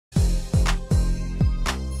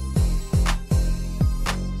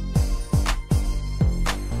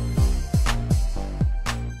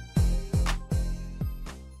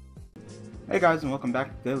Hey guys, and welcome back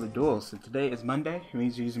to Daily Duels. So today is Monday, it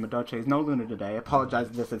means you're using Madolche. No Luna today. I apologize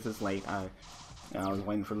if this is late. I was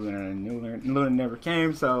waiting for Luna and Luna never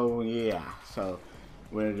came, so yeah. So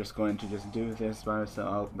we're just going to do this by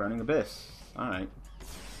ourselves. Oh, Burning Abyss. Alright.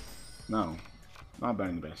 No. Not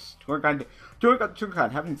Burning Abyss. Tour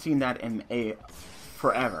Guide. Haven't seen that in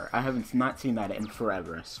forever. I haven't not seen that in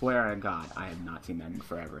forever. I swear to God, I have not seen that in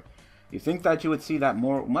forever. You think that you would see that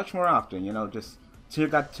much more often, you know, just tour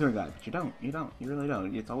guide, but you don't, you really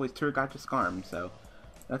don't. It's always tour guide to Skarm, so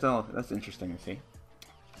that's interesting to see.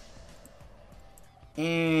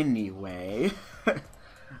 Anyway,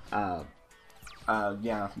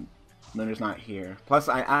 yeah, Luna's not here. Plus,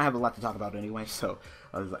 I have a lot to talk about anyway, so,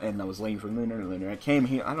 I was waiting for Luna, I came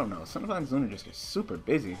here, I don't know, sometimes Luna just gets super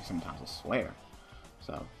busy, sometimes, I swear,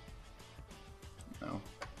 so, no.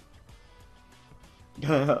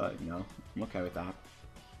 No, I'm okay with that.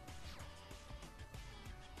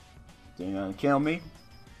 You gonna kill me?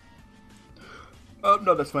 Oh,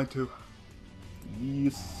 no, that's fine too.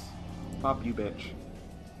 Yes. Pop you, bitch.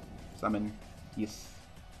 Summon. Yes.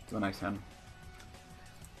 Do a nice hand.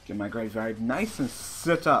 Get my graveyard nice and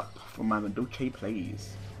set up for my Madolche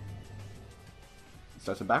plays.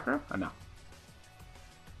 So that's a backer? Or no?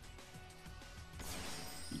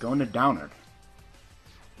 Going to Downard.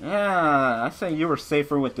 Yeah, I say you were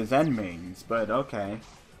safer with the Zen mains, but okay.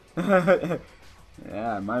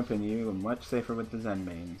 Yeah, in my opinion, you were much safer with the Zen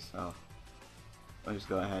mains, so I'll just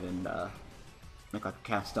go ahead and make like a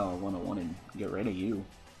Castel 101 and get rid of you.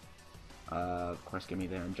 Of course, give me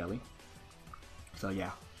there and jelly. So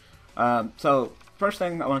yeah. So first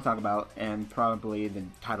thing I want to talk about, and probably the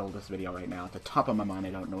title of this video right now, at the top of my mind,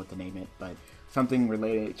 I don't know what to name it, but something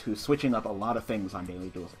related to switching up a lot of things on Daily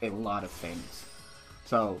Duels. A lot of things.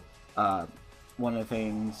 So, one of the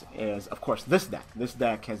things is, of course, this deck. This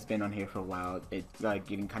deck has been on here for a while. It's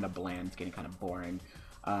getting kind of bland, it's getting kind of boring.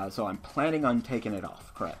 So I'm planning on taking it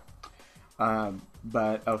off, correct.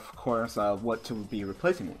 But, of course, what to be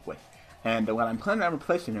replacing it with. And what I'm planning on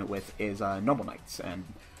replacing it with is Noble Knights. And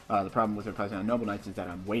the problem with replacing on Noble Knights is that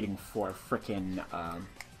I'm waiting for frickin'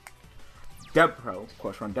 DevPro, of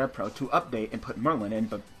course, run DevPro, to update and put Merlin in,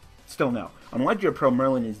 but still no. On Ledger Pro,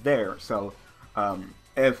 Merlin is there, so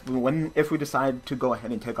if we decide to go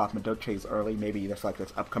ahead and take off Madolche's early, maybe this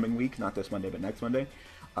upcoming week, not this Monday but next Monday,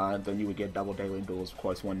 then you would get double Daily Duels. Of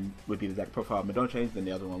course, one would be the deck profile of Madolche's, then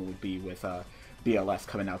the other one would be with BLS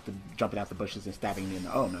jumping out the bushes and stabbing me in the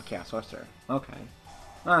no Chaos Sorcerer. Okay,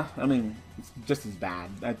 I mean, it's just as bad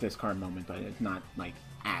at this current moment, but it's not like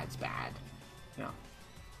as bad. You know,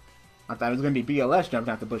 I thought it was gonna be BLS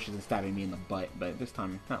jumping out the bushes and stabbing me in the butt, but this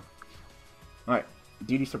time, no. All right,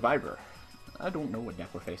 DD Survivor. I don't know what deck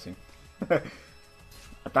we're facing. I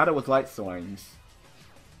thought it was Light Swords.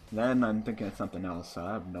 Then I'm thinking it's something else, so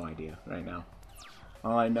I have no idea right now.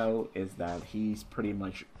 All I know is that he's pretty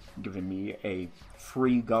much giving me a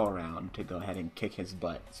free go-around to go ahead and kick his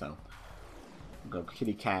butt, so... Go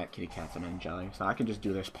kitty cat's an enjoy. So I can just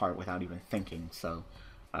do this part without even thinking, so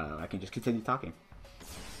I can just continue talking.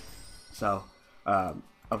 So,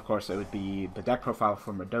 of course, it would be the deck profile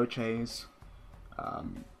for Madolche's.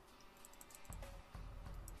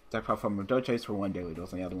 Deck profile from Madolche's for one Daily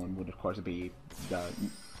Duels, and the other one would, of course, be the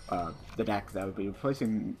deck that would be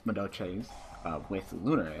replacing Madolche's with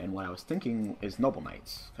Lunar. And what I was thinking is Noble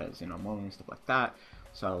Knights, because, you know, Merlin and stuff like that.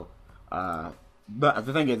 So, but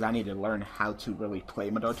the thing is, I need to learn how to really play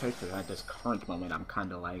Madolche, because at this current moment, I'm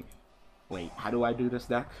kind of like, wait, how do I do this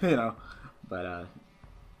deck? You know, but,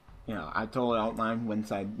 you know, I totally outline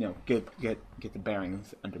once I, you know, get the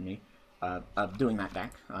bearings under me of doing that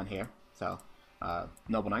deck on here, so...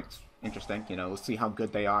 Noble Knights, interesting. You know, let's see how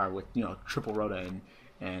good they are with, you know, triple Rhoda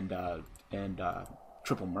and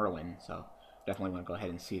triple Merlin. So definitely want to go ahead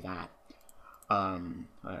and see that.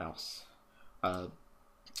 What else?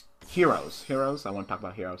 Heroes. I want to talk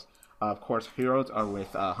about heroes. Of course, heroes are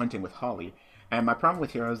with hunting with Holly. And my problem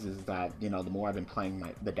with heroes is that, you know, the more I've been playing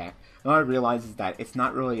the deck, the more I realize is that it's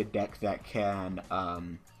not really a deck that can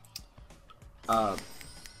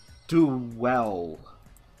do well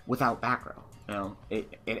without back row. You know,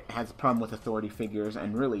 it has a problem with authority figures,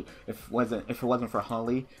 and really, if it wasn't for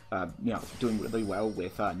Holly, you know, doing really well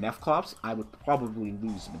with Nefclops, I would probably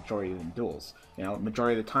lose the majority of the duels. You know,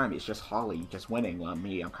 majority of the time it's just Holly just winning, while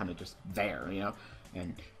me, I'm kind of just there. You know,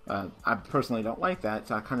 and I personally don't like that,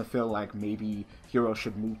 so I kind of feel like maybe Hero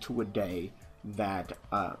should move to a day that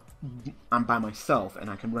I'm by myself and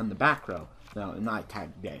I can run the back row, you know, not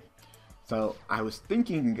tag day. So I was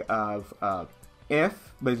thinking of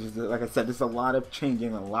but like I said, there's a lot of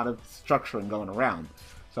changing, a lot of structuring going around.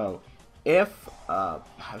 So if I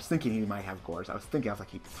was thinking he might have Gores. I was like,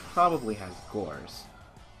 he probably has Gores.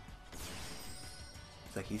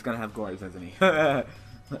 It's like, he's gonna have Gores, isn't he?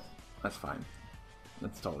 That's fine.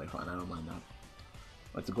 That's totally fine. I don't mind that.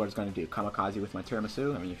 What's the Gores gonna do? Kamikaze with my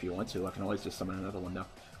tiramisu? I mean, if you want to, I can always just summon another one, though.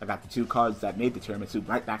 I got the 2 cards that made the tiramisu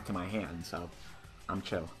right back to my hand, so I'm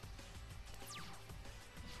chill.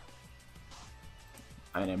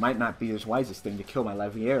 I mean, it might not be the wisest thing to kill my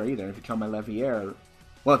Levier either. If you kill my Levier...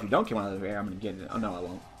 Well, if you don't kill my Levier, I'm gonna get it. Oh, no, I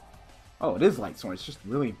won't. Oh, it is Light Sworn. It's just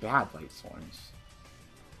really bad Light Sworns.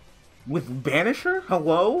 With Banisher?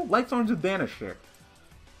 Hello? Light Sworns with Banisher.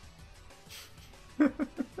 Do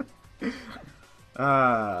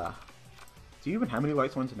you even have any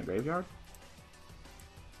Light Sworns in the graveyard?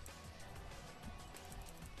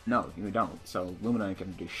 No, you don't. So Lumina ain't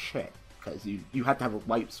gonna do shit. Because you have to have a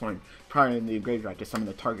Light Sworn prior in the graveyard to summon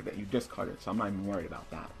the target that you discarded. So I'm not even worried about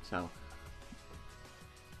that. So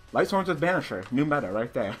Light Sworns with Banisher. New meta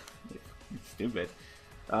right there. Stupid.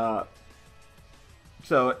 So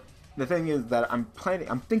the thing is that I'm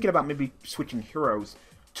thinking about maybe switching heroes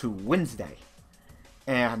to Wednesday.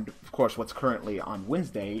 And of course, what's currently on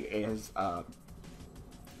Wednesday is of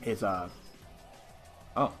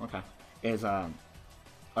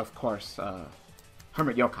course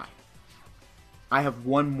Hermit Youkai. I have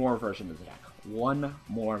one more version of the deck. One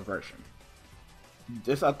more version.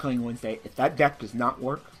 This upcoming Wednesday, if that deck does not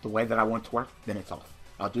work the way that I want it to work, then it's off.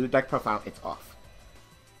 I'll do the deck profile, it's off.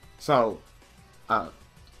 So,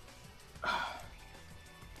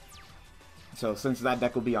 so since that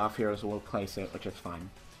deck will be off here, so we'll place it, which is fine.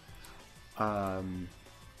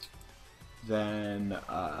 Then,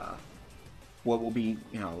 what will be,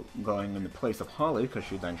 going in the place of Holly, because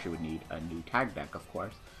she would need a new tag deck, of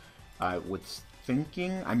course. I was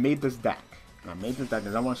thinking, I made this deck. And I made this deck,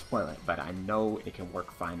 I don't want to spoil it, but I know it can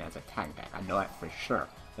work fine as a tag deck. I know that for sure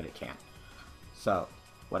that it can. So,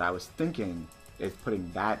 what I was thinking is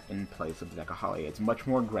putting that in place of the deck of Holly. It's much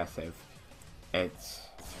more aggressive. It's,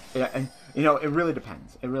 and, it really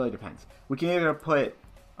depends. It really depends. We can either put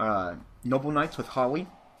Noble Knights with Holly,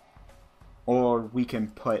 or we can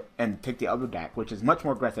put, and take the other deck, which is much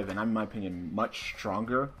more aggressive, and in my opinion, much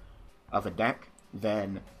stronger of a deck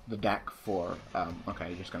than the deck for, okay,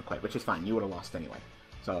 you're just gonna quit, which is fine, you would have lost anyway.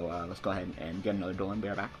 So, let's go ahead and get another duel and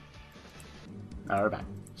bear back. We're back.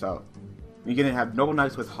 So, you're gonna have Noble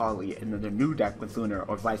Knights with Holly, and then the new deck with Lunar,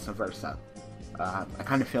 or vice versa. I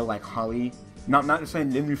kind of feel like Holly, not saying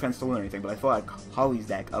the new fence to Lunar or anything, but I feel like Holly's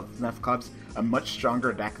deck of Nef Clubs a much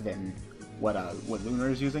stronger deck than what Lunar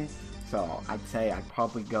is using. So I'd say I'd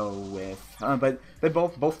probably go with, but they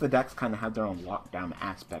both the decks kind of have their own lockdown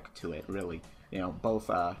aspect to it, really. Both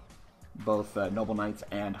Noble Knights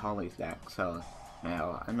and Holly's deck. So,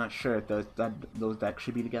 I'm not sure if those decks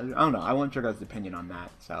should be together. I don't know. I want your guys' opinion on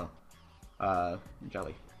that. So,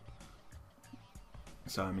 Jelly.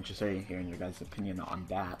 So I'm interested in hearing your guys' opinion on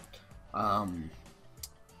that. What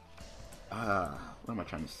am I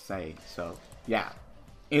trying to say? So, yeah.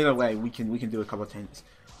 Either way, we can do a couple of things.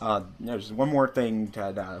 There's one more thing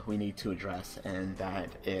that we need to address, and that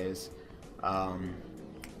is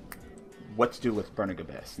what to do with Burning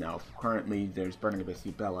Abyss. Now, currently there's Burning Abyss,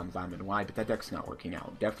 Yubel on Diamond Y, but that deck's not working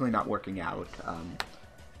out. Definitely not working out.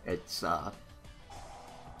 It's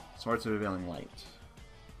Swords of Revealing Light.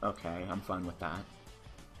 Okay, I'm fine with that.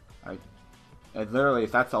 I literally,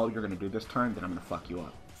 if that's all you're gonna do this turn, then I'm gonna fuck you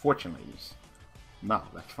up. Fortunately, no,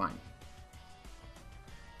 that's fine.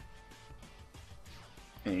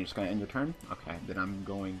 And you're just gonna end your turn? Okay, then I'm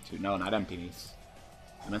going to, no, not empty these.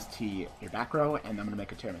 MST your back row, and I'm gonna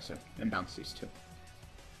make a tiramisu, and bounce these two.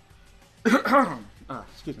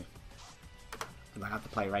 Excuse me. I got the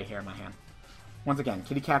play right here in my hand. Once again,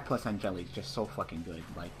 Kitty Cat plus Angeli is just so fucking good.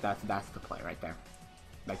 Like, that's the play right there.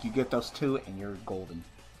 Like, you get those two, and you're golden.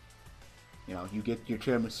 You get your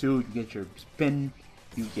tiramisu, you get your spin,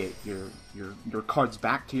 you get your cards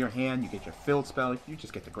back to your hand, you get your field spell, you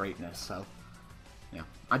just get the greatness, so... Yeah,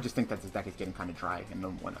 I just think that this deck is getting kind of dry, and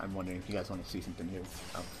I'm wondering if you guys want to see something new.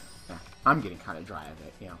 So, yeah, I'm getting kind of dry of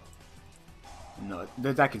it, No,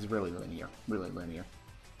 the deck is really linear,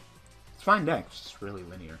 It's a fine deck, it's just really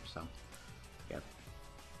linear, so, yep.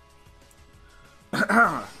 Some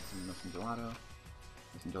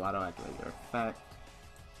gelato, activate your effect.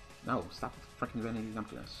 No, stop with freaking Vanity's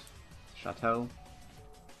Emptiness. Chateau.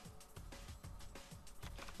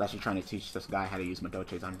 Actually trying to teach this guy how to use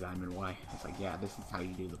Madolches on Diamond Y. It's like, yeah, this is how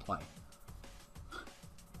you do the play.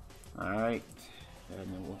 Alright,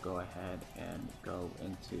 and then we'll go ahead and go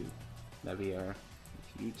into Levier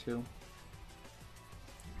with you two.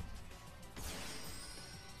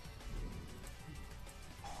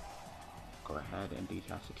 Go ahead ahead and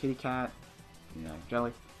detach the kitty cat. You know,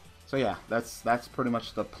 jelly. So yeah, that's pretty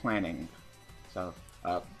much the planning. So,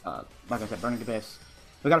 like I said, Burning Abyss.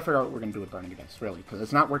 We gotta figure out what we're gonna do with Burning Abyss, really, because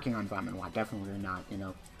it's not working on Vomit Y. Definitely not. You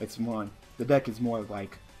know, it's more, the deck is more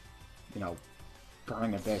like, you know,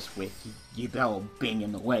 Burning Abyss with Yubel being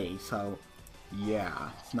in the way. So,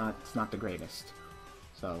 yeah, it's not the greatest.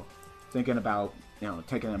 So, thinking about, you know,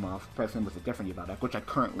 taking them off, replacing them with a different Yubel deck, which I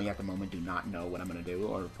currently at the moment do not know what I'm gonna do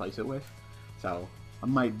or replace it with. So, I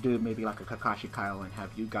might do maybe like a Kakashi Kyle and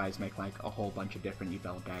have you guys make like a whole bunch of different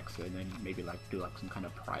Yubel decks, and then maybe like do like some kind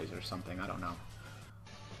of prize or something. I don't know.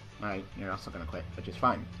 Alright, you're also gonna quit, which is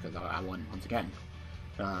fine, because I won once again.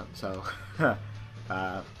 So,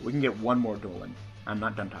 we can get one more dueling. I'm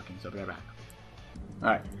not done talking, so be right back.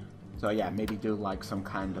 Alright, so yeah, maybe do like some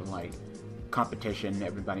kind of like competition.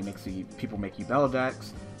 Everybody makes people make Yubel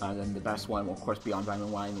decks. Then the best one will of course be on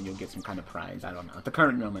Diamond Y, and then you'll get some kind of prize. I don't know. At the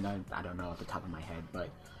current moment, I don't know off the top of my head, but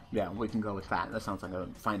yeah, we can go with that. That sounds like a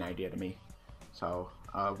fine idea to me. So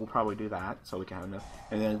we'll probably do that, so we can have enough.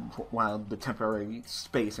 And then while the temporary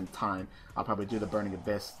space and time, I'll probably do the Burning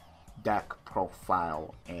Abyss deck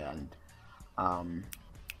profile, and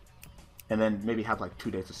then maybe have like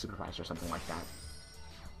 2 days of supervise or something like that.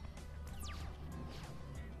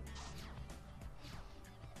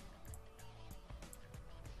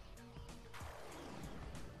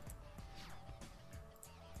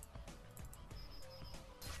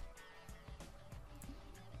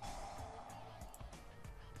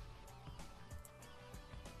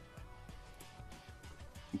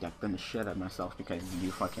 Decked the shit out of myself because you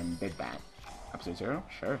fucking did that. Episode 0?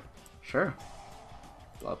 Sure. Sure.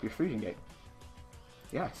 Blow up your fusion gate.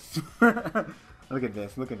 Yes. Look at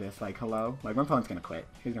this. Look at this. Like, hello? Like, my opponent's gonna quit.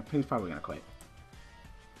 He's probably gonna quit.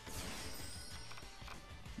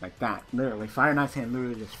 Like that. Literally. Fire Knight's hand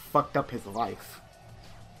literally just fucked up his life.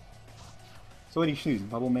 So what do you choose?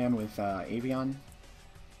 Bubble Man with Avion?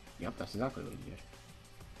 Yep, that's exactly what he did.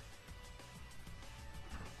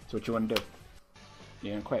 So what you want to do?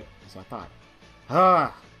 You're gonna quit, so I thought.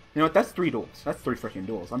 You know what, that's 3 duels. That's 3 freaking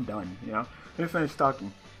duels. I'm done, you know? Let me finish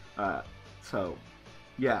talking. So,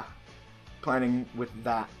 yeah. Planning with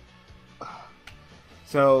that.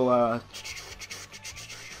 So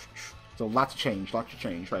lots of change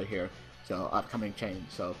right here. So, upcoming change.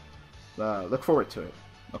 So, look forward to it.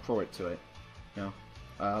 Look forward to it. You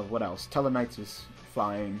know? What else? Teleknights is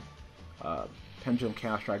fine. Pendulum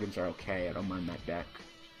Chaos Dragons are okay. I don't mind that deck.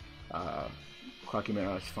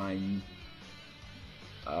 Koa'Ki is fine.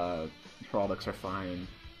 Heraldics are fine.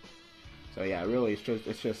 So yeah, really, it's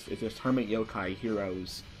just Hermit, Youkai,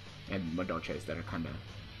 Heroes, and Madolches that are kind of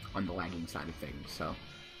on the lagging side of things. So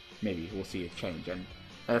maybe we'll see a change. And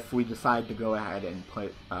if we decide to go ahead and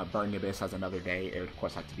put Burning Abyss as another day, it would of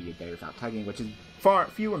course have to be a day without tagging, which is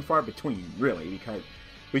few and far between, really, because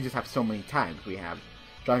we just have so many tags. We have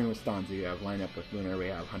Driving with Stanzi, we have Lineup with Lunar, we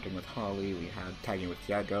have Hunting with Holly, we have Tagging with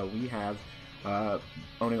Diego, we have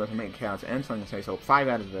Owning with Hermit Chaos and something to say. So 5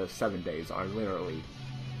 out of the 7 days are literally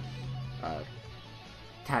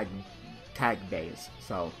tag days.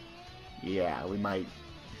 So yeah, we might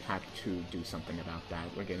have to do something about that.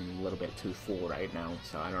 We're getting a little bit too full right now,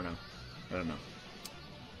 so I don't know.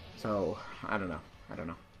 So I don't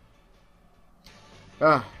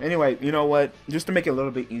know. Anyway, you know what? Just to make it a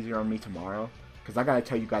little bit easier on me tomorrow, because I gotta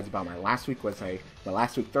tell you guys about my last week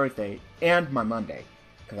Thursday, and my Monday.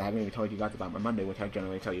 Because I haven't even told you guys about my Monday, which I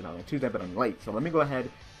generally tell you about on Tuesday, but I'm late. So let me go ahead.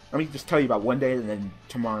 Let me just tell you about one day, and then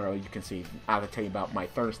tomorrow you can see I'll tell you about my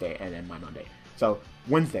Thursday and then my Monday. So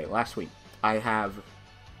Wednesday, last week, I have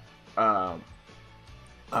my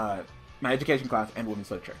education class and women's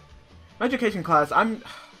literature. My education class, I'm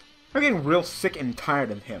getting real sick and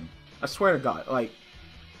tired of him. I swear to God. Like,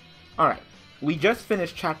 alright, we just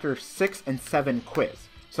finished chapter 6 and 7 quiz.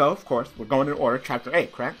 So, of course, we're going in order, chapter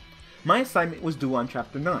 8, correct? My assignment was due on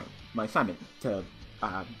chapter 9. My assignment to,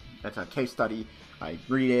 that's a case study. I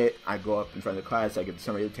read it, I go up in front of the class, I give the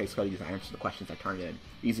summary of the case studies, I answer the questions, I turn it in.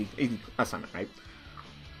 Easy assignment, right?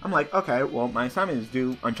 I'm like, okay, well, my assignment is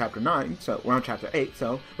due on chapter 9, so we're on chapter 8,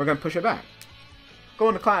 so we're going to push it back. Go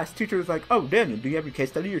into class, teacher was like, oh, Daniel, do you have your case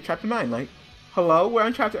study? You're chapter 9. Like, hello, we're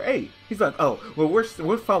on chapter 8. He's like, oh, well,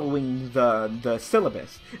 we're following the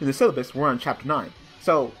syllabus. In the syllabus, we're on chapter 9.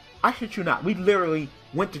 So, I shit you not, we literally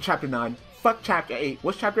went to chapter 9, fuck chapter 8.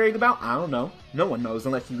 What's chapter 8 about? I don't know. No one knows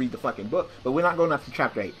unless you read the fucking book, but we're not going up to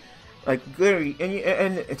chapter 8. Like, literally,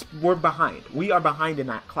 and we're behind. We are behind in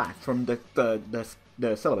that class from the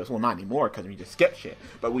syllabus. Well, not anymore, because we just skipped shit,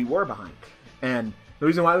 but we were behind. And the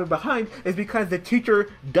reason why we're behind is because the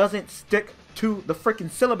teacher doesn't stick to the freaking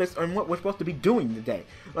syllabus and what we're supposed to be doing today.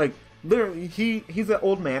 Like, literally, he's an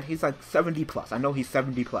old man. He's like 70 plus. I know he's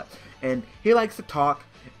 70 plus. And he likes to talk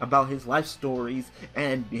about his life stories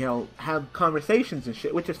and, you know, have conversations and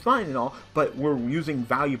shit, which is fine and all, but we're using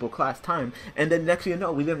valuable class time, and then next thing you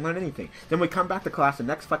know, we didn't learn anything. Then we come back to class, the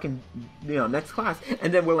next fucking, you know, next class,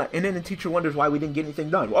 and then we're like, and then the teacher wonders why we didn't get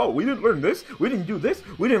anything done. Oh, we didn't learn this, we didn't do this,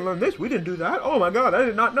 we didn't learn this, we didn't do that. Oh my god, I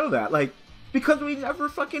did not know that. Like, because we never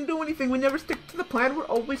fucking do anything, we never stick to the plan, we're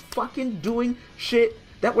always fucking doing shit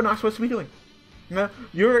that we're not supposed to be doing. Now,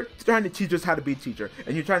 you're trying to teach us how to be a teacher,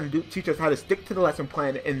 and you're trying to teach us how to stick to the lesson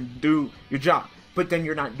plan and do your job, but then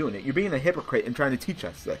you're not doing it. You're being a hypocrite and trying to teach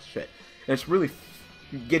us that shit, and it's really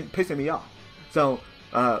pissing me off. So,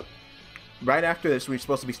 right after this, we're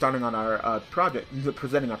supposed to be starting on our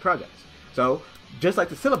presenting our projects. So, just like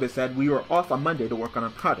the syllabus said, we were off on Monday to work on our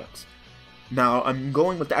projects. Now, I'm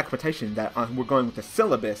going with the expectation that we're going with the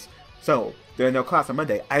syllabus, so there's no class on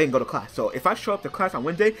Monday. I didn't go to class. So if I show up to class on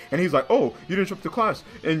Wednesday and he's like, oh, you didn't show up to class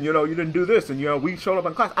and, you know, you didn't do this and, you know, we showed up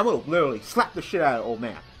in class, I'm going to literally slap the shit out of old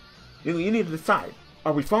man. You know, you need to decide.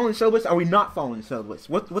 Are we following the syllabus? Are we not following the syllabus?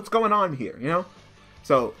 What's going on here, you know?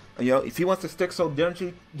 So, you know, if he wants to stick so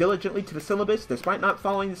diligently to the syllabus, despite not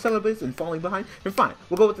following the syllabus and falling behind, then fine.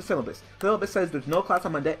 We'll go with the syllabus. The syllabus says there's no class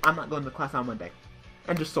on Monday. I'm not going to class on Monday.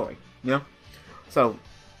 I'm just sorry, you know? So,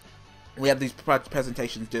 we have these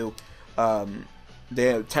presentations due.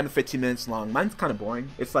 They're 10 to 15 minutes long. Mine's kind of boring.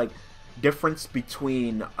 It's like difference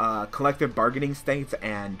between collective bargaining states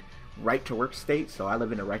and right-to-work states. So I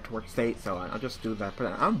live in a right-to-work state, so I'll just do that.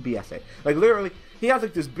 I'm BS it. Like, literally, he has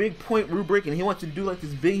like this big point rubric, and he wants to do like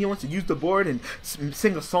this big. He wants to use the board and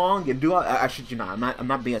sing a song and do all. I should, you know, I'm not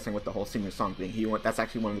BSing with the whole sing a song thing. That's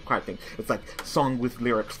actually one of the required things. It's like song with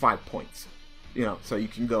lyrics, 5 points. You know, so you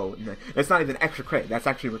can go, and it's not even extra credit, that's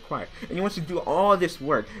actually required. And he wants to do all this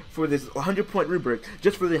work for this 100-point rubric,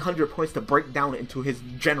 just for the 100 points to break down into his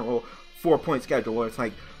general 4-point schedule, where it's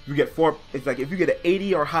like, you get 4, it's like, if you get an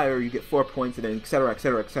 80 or higher, you get 4 points, and then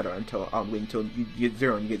etc, until you get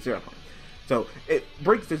 0 and you get 0 points. So, it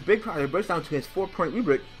breaks this big project, it breaks down to his 4-point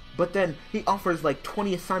rubric, but then he offers like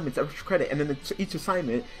 20 assignments extra credit, and then each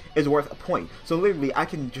assignment is worth a point. So literally, I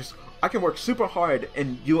can work super hard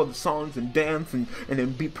and do all the songs and dance and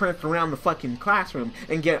then be prancing around the fucking classroom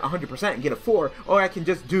and get 100% and get a 4, or I can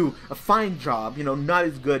just do a fine job, you know, not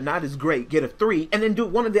as good, not as great, get a 3, and then do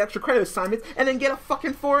one of the extra credit assignments and then get a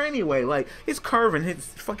fucking 4 anyway. Like, his curve in his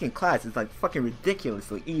fucking class is like fucking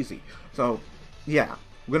ridiculously easy. So, yeah,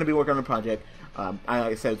 we're gonna be working on a project. Like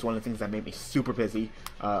I said, it's one of the things that made me super busy.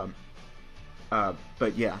 But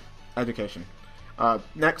yeah, education.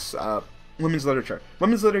 Next, women's literature.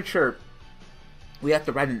 Women's literature, we have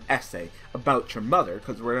to write an essay about your mother,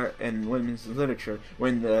 because we're in women's literature, we're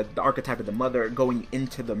in the archetype of the mother going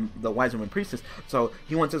into the wise woman priestess. So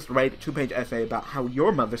he wants us to write a 2-page essay about how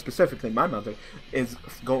your mother, specifically my mother, is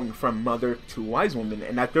going from mother to wise woman,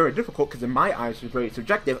 and that's very difficult because in my eyes it's very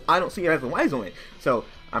subjective. I don't see her as a wise woman. So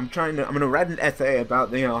I'm gonna write an essay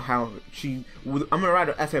about, you know, I'm gonna write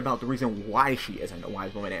an essay about the reason why she isn't a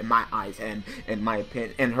wise woman in my eyes and my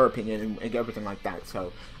opinion, and her opinion, and everything like that.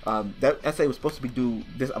 So that essay was supposed to be due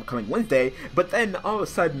this upcoming Wednesday, but then all of a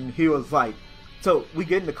sudden he was like, so we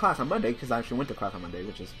get into class on Monday, because I actually went to class on Monday,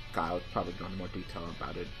 which is, I'll probably go into more detail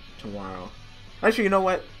about it tomorrow. Actually, you know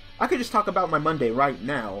what? I could just talk about my Monday right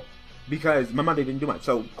now, because my Monday didn't do much.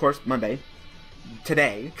 So, of course, Monday,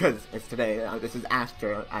 today, because it's today, this is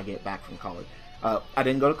after I get back from college. I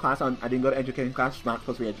didn't go to class, I didn't go to education class. It's not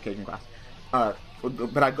supposed to be education class.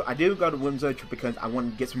 But I did go to women's literature because I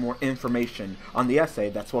wanted to get some more information on the essay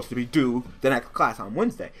that's supposed to be due the next class on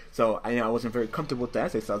Wednesday. So I wasn't very comfortable with the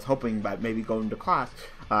essay, so I was hoping by maybe going to class,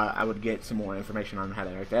 I would get some more information on how to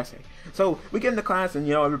write the essay. So we get into class, and,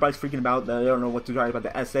 you know, everybody's freaking about, they don't know what to write about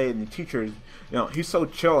the essay, and the teacher, you know, he's so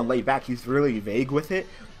chill and laid back, he's really vague with it.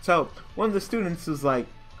 So one of the students was like,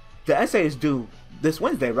 the essay is due this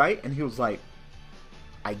Wednesday, right? And he was like,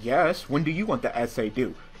 I guess. When do you want the essay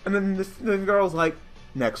due? And then the girl's like,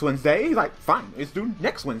 next Wednesday. He's like, fine, it's due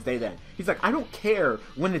next Wednesday then. He's like, I don't care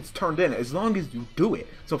when it's turned in, as long as you do it.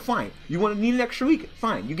 So fine, you want to need an extra week?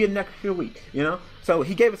 Fine, you get an extra week, you know? So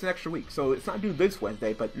he gave us an extra week. So it's not due this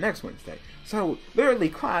Wednesday, but next Wednesday. So literally,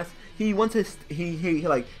 class, he wants his, he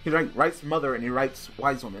writes mother and he writes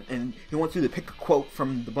wise woman, and he wants you to pick a quote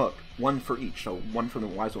from the book, one for each. So one from the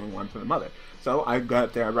wise woman, one from the mother. So I go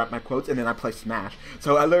up there, I write my quotes, and then I play Smash.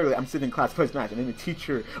 So I'm sitting in class, play Smash, and then the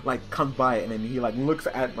teacher, like, comes by, and then he, like, looks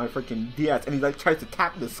at my freaking DS, and he, like, tries to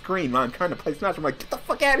tap the screen while I'm trying to play Smash. I'm like, get the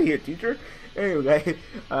fuck out of here, teacher! Anyway,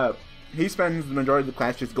 he spends the majority of the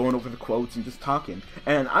class just going over the quotes and just talking.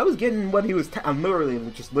 And I was getting what he was, I'm literally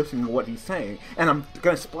just listening to what he's saying. And I'm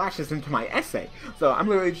going to splash this into my essay. So I'm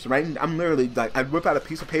literally just writing, I'm literally like, I whip out a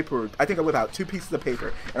piece of paper, I think I whip out 2 pieces of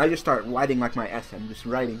paper. And I just start writing like my essay. I'm just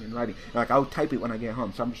writing and writing. And, like, I'll type it when I get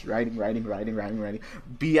home. So I'm just writing.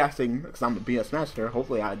 BSing, because I'm a BS master.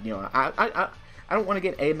 Hopefully I don't want to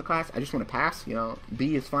get A in the class. I just want to pass.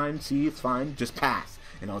 B is fine, C is fine, just pass.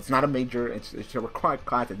 It's not a major. It's a required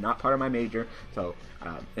class. It's not part of my major. So,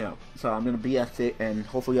 so I'm gonna BS it, and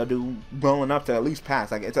hopefully I'll do well enough to at least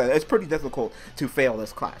pass. Like it's pretty difficult to fail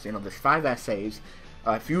this class. There's 5 essays.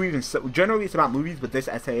 If you even generally it's about movies, but this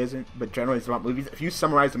essay isn't. But generally it's about movies. If you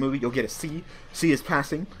summarize the movie, you'll get a C. C is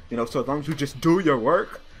passing. So as long as you just do your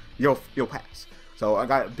work, you'll pass. So I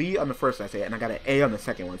got a B on the first essay, and I got an A on the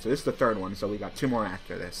second one. So this is the 3rd one. So we got 2 more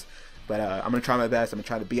after this. But I'm going to try my best. I'm going to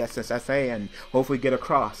try to BS this essay and hopefully get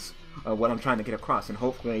across what I'm trying to get across. And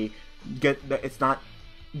hopefully get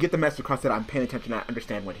the message across that I'm paying attention and I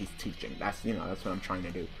understand what he's teaching. That's what I'm trying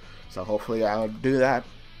to do. So hopefully I'll do that.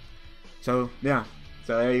 So, yeah.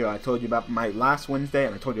 So there you go. I told you about my last Wednesday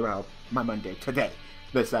and I told you about my Monday. Today,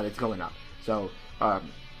 that it's going up. So,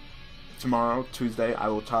 tomorrow, Tuesday, I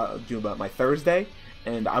will do about my Thursday.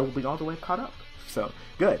 And I will be all the way caught up. So,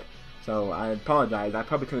 good. So I apologize. I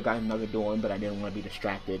probably could have gotten another dueling, but I didn't want to be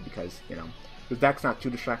distracted because, the deck's not too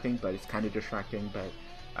distracting, but it's kind of distracting. But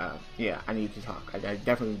yeah, I need to talk. I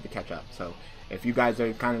definitely need to catch up. So if you guys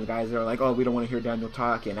are kind of the guys that are like, oh, we don't want to hear Daniel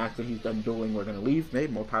talk, and after he's done dueling, we're going to leave,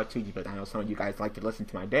 maybe more power to you. But I know some of you guys like to listen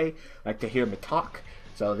to my day, like to hear me talk.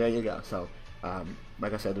 So there you go. So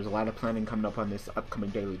like I said, there's a lot of planning coming up on this upcoming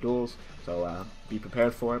Daily Duels. So be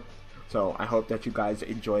prepared for it. So I hope that you guys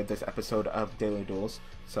enjoyed this episode of Daily Duels.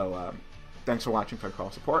 So thanks for watching, for your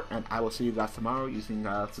call support, and I will see you guys tomorrow using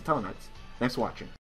Satellaknight. Thanks for watching.